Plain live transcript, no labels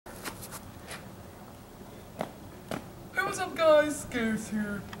what's up guys? Scares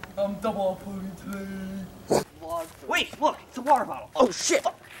here. I'm double uploading today. Wait, look, it's a water bottle. Oh shit!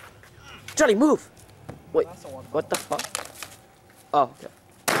 Johnny, move! Wait, what the fuck? Oh, okay.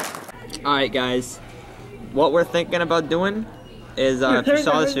 Alright guys, what we're thinking about doing is, if you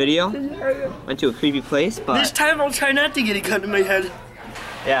saw this video, went to a creepy place, but... This time I'll try not to get it cut in my head.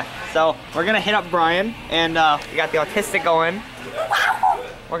 Yeah, so we're gonna hit up Brian, and we got the autistic going.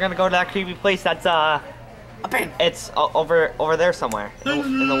 We're gonna go to that creepy place that's, it's over there somewhere,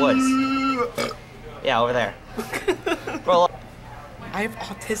 in the woods. Yeah, over there. Bro, look. I have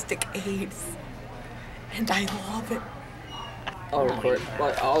autistic AIDS, and I love it. I'll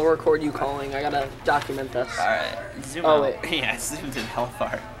record you calling. I gotta document this. Alright, zoom out. Wait. Yeah, it zoomed in hell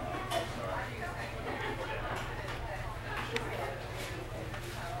far.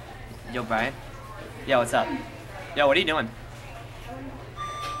 Yo, Brian. Yo, what's up? Yo, what are you doing?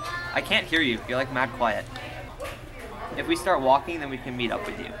 I can't hear you. You're like mad quiet. If we start walking, then we can meet up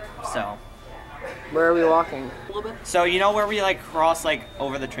with you. So. Where are we walking? A little bit. So you know where we like cross like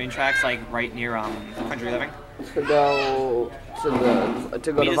over the train tracks, like right near Country Living? To go to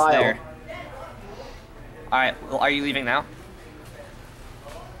Meet us Vile. there. All right. Well, are you leaving now?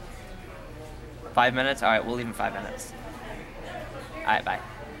 5 minutes. All right. We'll leave in 5 minutes. All right. Bye.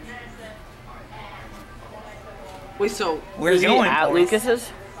 Wait, so Where's is he going, at boys?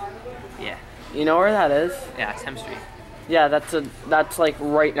 Lucas's? Yeah. You know where that is? Yeah. It's Hem Street. Yeah, that's like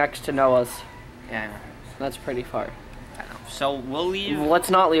right next to Noah's. Yeah. I know. That's pretty far. I know. So we'll leave. Let's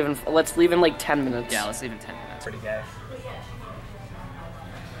not leave in. Let's leave in like 10 minutes. Yeah. Let's leave in 10 minutes. Pretty gay.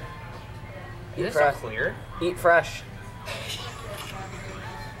 Eat Is this fresh. so clear? Eat fresh.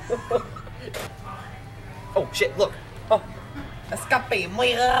 Oh shit! Look. Oh, escape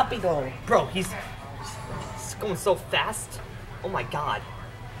muy rápido. Bro, he's going so fast. Oh my god.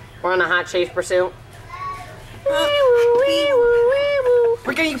 We're on a hot chase pursuit.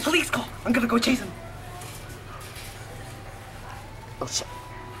 We're getting a police call. I'm gonna go chase him. Oh shit!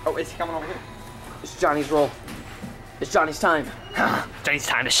 Oh, is he coming over here? It's Johnny's roll. It's Johnny's time. Johnny's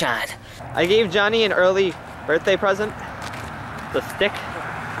time to shine. I gave Johnny an early birthday present. The stick.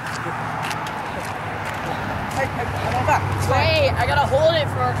 Wait, I gotta hold it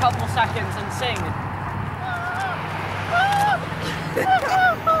for a couple seconds and sing.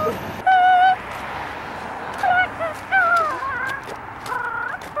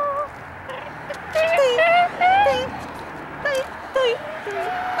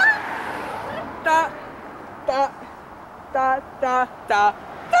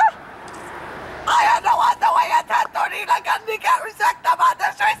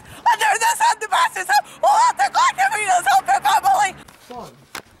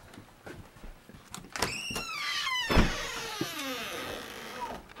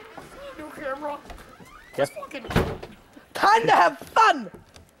 Time to have fun.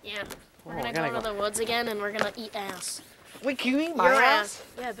 Yeah, we're gonna go to the woods again and we're gonna eat ass. Wait, can you eat my Your ass?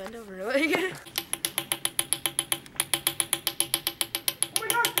 Yeah, bend over. Like. Oh my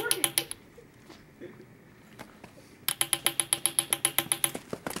God, it's working.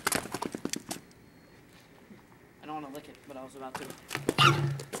 I don't want to lick it, but I was about to.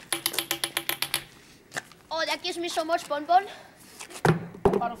 Oh, that gives me so much bun bun.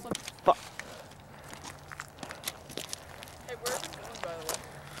 Bottle flip. Fuck. Hey, where are we going, by the way?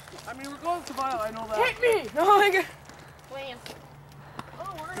 I mean, we're going to Vile, I know that. Hit me! No, I got. Wait.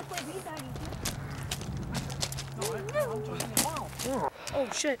 Oh, we're gonna play beat Oh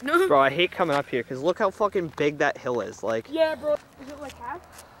shit, no. Bro, I hate coming up here because look how fucking big that hill is. Like. Yeah, bro. Is it like half?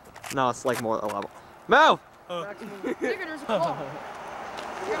 No, it's like more than a level. Move! Bigger, there's a claw.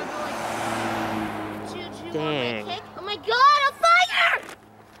 We're gonna go like... Dang. Kick? Oh my god, a fire!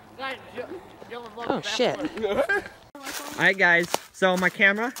 Oh shit. Alright guys, so my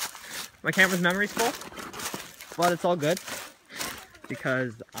camera's memory's full, but it's all good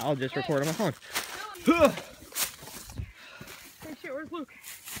because I'll just record on my phone. Hey shit, where's Luke?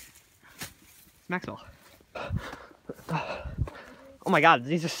 Maxwell. Oh my god,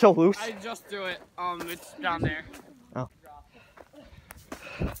 these are so loose. I just threw it. It's down there. Oh.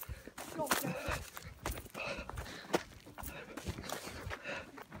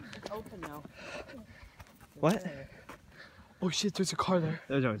 Open now. What? Oh shit, there's a car there.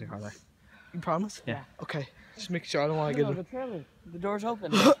 There's always a car there. You promise? Yeah. Okay, just make sure I don't want to get it. trailer. The door's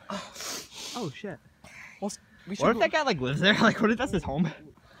open. Oh shit. We should What if go- that guy like lives there? Like what if that's his home?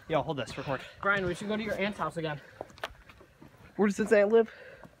 Yo, hold this, record. Brian, we should go to your aunt's house again. Where does this aunt live?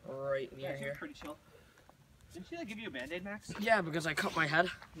 Right near here. Pretty chill. Didn't she like give you a band-aid, Max? Yeah, because I cut my head.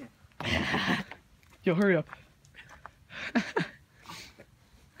 Yo, hurry up.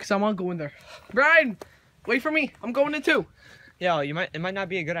 Cause I want to go in there. Brian, Wait for me. I'm going in too. Yo, it might not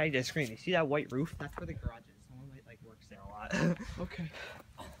be a good idea to scream. You see that white roof? That's where the garage is. Someone like works there a lot. Okay.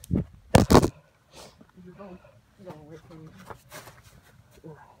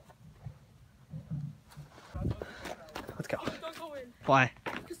 Let's go. Don't go in. Why?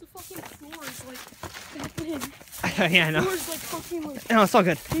 Because the fucking floor is like back in. Yeah, I know. Floor is like fucking like No, it's all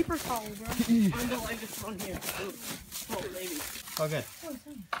good. paper towel, bro. Until I just run here. Oh, baby. All good.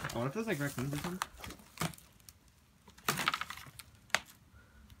 I wonder if there's like raccoons or something.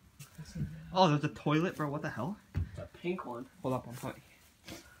 Oh, there's a toilet, bro. What the hell? A pink one. Hold up, I'm coming.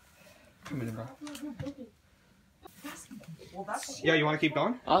 Come in, bro. Well, that's. Yo, you want to keep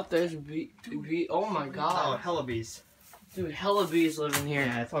going? Oh, there's oh my Oh, god. hella bees. Dude, hella bees live in here.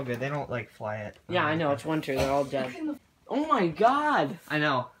 Yeah, it's all good. They don't like fly it. Yeah, I know. It's winter. They're all dead. Oh my god. I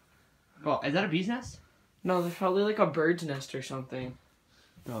know. Bro, is that a bee's nest? No, there's probably like a bird's nest or something.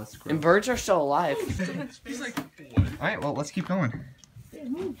 No, it's gross. And birds are still alive. He's like, All right, well, let's keep going.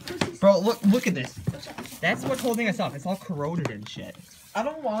 Bro, look at this. That's what's holding us up. It's all corroded and shit. I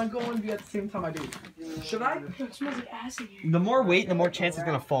don't want to go and be at the same time I do. Should I? It smells like acid here. The more weight, the more chance it's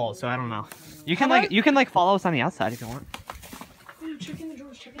gonna fall. So I don't know. You can like follow us on the outside if you want. Dude, check in the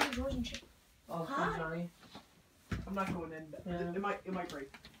drawers and check. Oh, Hi. Johnny. I'm not going in. Yeah. It might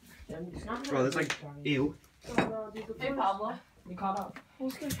break. Bro, there's like ew. Hey, Pablo. You caught up.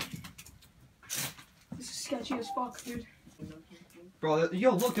 What's good? This is sketchy as fuck, dude. Bro,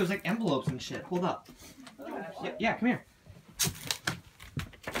 yo, look, there's like envelopes and shit. Hold up. Yeah, come here.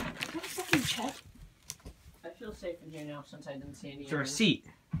 Can I fucking check? I feel safe in here now since I didn't see any. It's a receipt.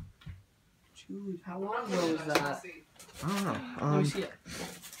 Dude, how long ago was that? I don't know. Let me see it.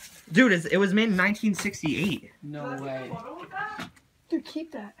 Dude, it was made in 1968. No way. Dude,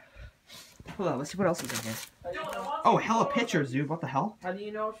 keep that. Hold on, let's see what else is in here. Oh, hella pictures, dude. What the hell? How do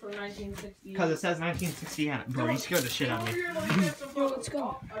you know it's from 1960? Because it says 1960 on it. Bro, you scared the shit out of me. Yo, let's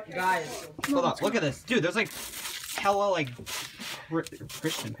go. Guys. Hold up, look at this. Dude, there's like hella like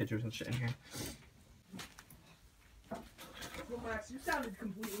Christian pictures and shit in here. Well, Max, you sounded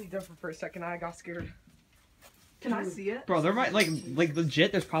completely different for a second. I got scared. Can I see it? Bro, there might like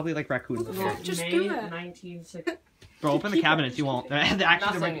legit. There's probably like raccoons in here. Just May do that. 1960. Bro, open the cabinets. You won't. Actually,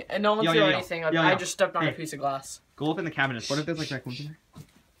 Nothing. And no one Yo, threw yo, yo. anything. Yo, yo. I just stepped on a Hey. piece of glass. go open the cabinets. What if there's like raccoons in there?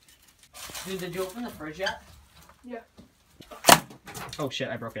 Dude, did you open the fridge yet? Oh shit,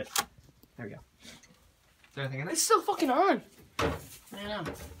 I broke it. There we go. Is there anything in it? It's still fucking on. I know.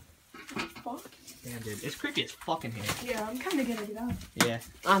 Fuck. Damn, dude, it's creepy as fuck in here. Yeah, I'm kind of gonna get out. Yeah.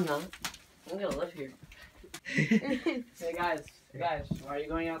 I'm not. I'm gonna live here. Hey guys, why are you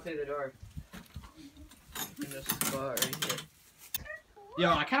going out through the door? In this spot right here. Yo,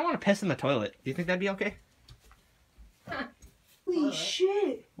 I kind of want to piss in the toilet. Do you think that'd be okay? Holy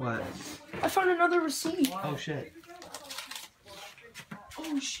shit. What? I found another receipt. Oh shit.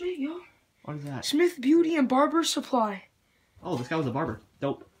 Oh shit, yo. What is that? Smith Beauty and Barber Supply. Oh, this guy was a barber.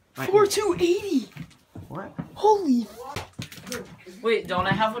 Dope. Right. 4280. What? Holy. Wait, don't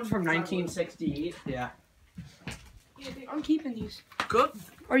I have one from 1968? Yeah. I'm keeping these. Good.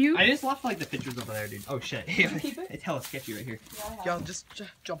 Are you? I just left like the pictures over there, dude. Oh shit. Keep it? It's hella sketchy right here. Yo, just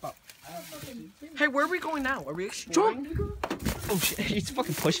jump up. Hey, where are we going now? Are we exploring? Oh shit. You just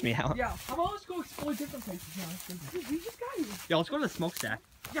fucking pushed me out. Yeah. How about let's go explore different places now? We just got here. Yo, let's go to the smokestack.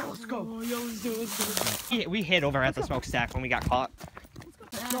 Yeah, let's go. Oh, yo, let's do it. Let's do it. We hid over at the smokestack when we got caught.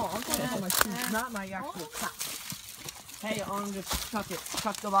 No, I'm talking about my shoes, not my actual crap. Hey, just chuck it.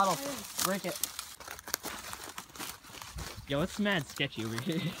 Chuck the bottle. Break it. Yo, it's mad sketchy over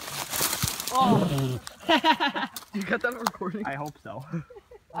here. Oh, You got that recording? I hope so.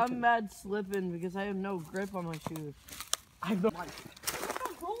 I'm mad slipping because I have no grip on my shoes. I have no.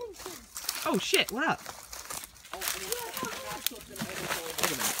 Oh shit, what up?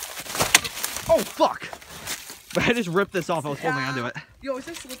 Oh fuck! But I just ripped this off, I was holding onto it. Yo, is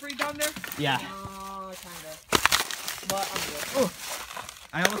it slippery down there? Yeah. Kinda. But I'm good.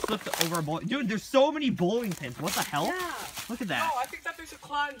 I almost slipped over a bowling. Dude, there's so many bowling pins. What the hell? Yeah. Look at No, that. I think that there's a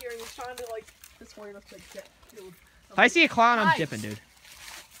clown here and he's trying to like persuade us to get killed. If I see a clown, I'm Nice. dipping, dude.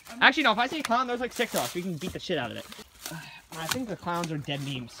 Actually, no, if I see a clown, there's like 6 of us. We can beat the shit out of it. I think the clowns are dead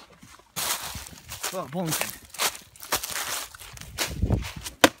memes. Oh, bowling pin.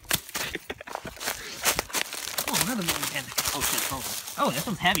 Oh, another bowling pin. Oh shit, oh, this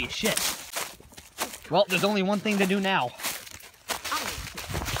one's heavy as shit. Well, there's only one thing to do now.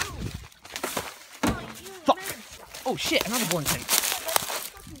 Fuck. Oh shit, another bowling pin.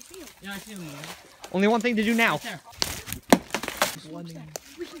 Yeah, I see them. Only one thing to do now.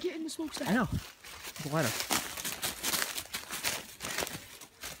 We can get in the smokestack. I know. The lighter.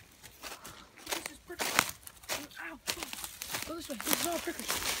 This is perfect. way. This is all prickers.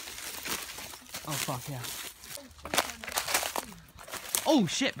 Oh fuck yeah. Oh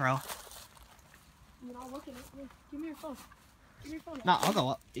shit, bro. You're not looking at me. Give me your phone. Give me your phone. No, I'll go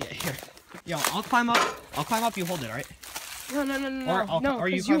up. Yeah, here. Yo, I'll climb up. I'll climb up. You hold it, alright? No, Or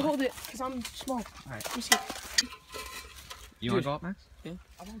you because you climb- hold it, because I'm small. Alright. Let me see. You wanna go up, Max? I'm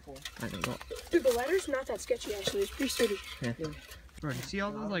on for it. Alright, then go up. Dude, the ladder's not that sketchy, actually. It's pretty sturdy. Bro, you see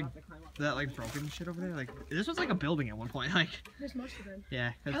all those like that like broken shit over there? Like this was like a building at one point. Like This must have been.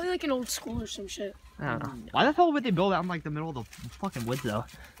 yeah. 'Cause- Probably like an old school or some shit. I don't know. Why the hell would they build out in like the middle of the fucking woods though?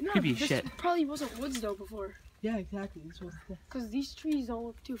 No, Creepy this shit. probably wasn't woods though before. Yeah, exactly. This was the Because these trees don't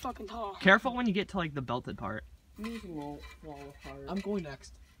look too fucking tall. Careful when you get to like the belted part. I'm going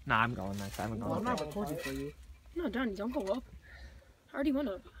next. Nah, I'm going next. I haven't Well, gone. I'm not recording for you. I'm not done. Don't go up. I already went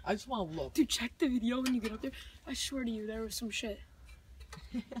up. I just want to look. Dude, check the video when you get up there. I swear to you, there was some shit.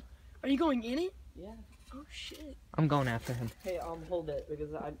 Are you going in it? Yeah. Oh shit. I'm going after him. Hey, hold it because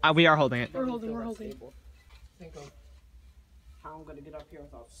We are holding it. We're holding, we're holding. Think of how I'm gonna get up here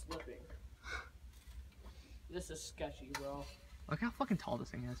without slipping. This is sketchy, bro. Look how fucking tall this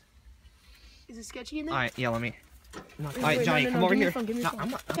thing is. Is it sketchy in there? All right, yeah, let me. Wait, Alright, wait, Johnny, no, come no, over give me here. your phone, give me your No, phone. I'm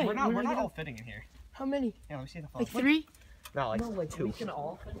not. Okay, we're not gonna get all up. fitting in here. How many? Yeah, let me see the phone. Like 3? No, like No, like two. we can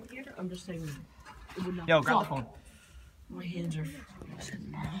all fit in here. I'm just saying. It would not. Yo, grab the Fuck. phone. My hands are.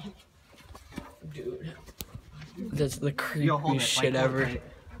 Dude. That's the Yo, hold creepiest it. shit like, ever. right.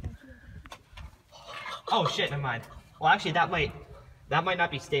 Oh shit, never mind. Well, actually, that might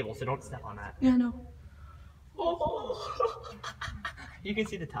not be stable, so don't step on that. Yeah, no. You can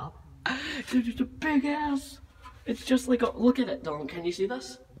see the top. Dude, it's a big ass. It's just like a. Look at it, Dylan. Can you see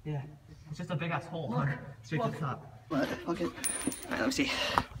this? Yeah, it's just a big ass hole. Straight to the top. What? Okay. Alright, let me see.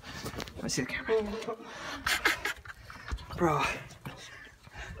 Let me see the camera. Bro.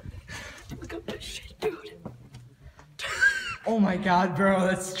 Look at this shit, dude. Oh my god, bro,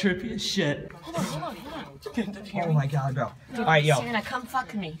 that's trippy as shit. Hold on. Oh my god, bro. Alright, yo. Santa, come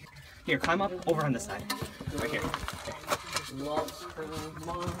fuck me. Here, climb up over on this side. Right here. Loves her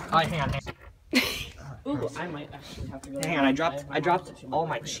mom. Alright, hang on. Ooh, I might actually have to go. Hang on, I dropped all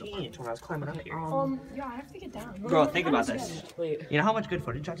my change when I was climbing up here. Yeah, I have to get down. Bro, think about this. Wait. You know how much good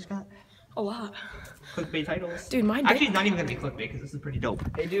footage I just got? A lot. Clickbait titles. Dude, my Actually, it's not even gonna be clickbait because this is pretty dope.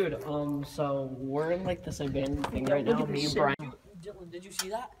 Hey, dude. So we're in like this abandoned thing right now. Me and Brian. Dylan, did you see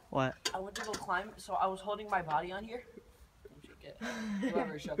that? What? I went to go climb, so I was holding my body on here. Don't shake it.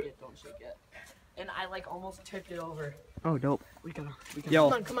 Whoever shook it, don't shake it. And I like almost tipped it over. Oh, dope. We gotta.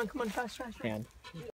 Yo. Come on, fast. Man.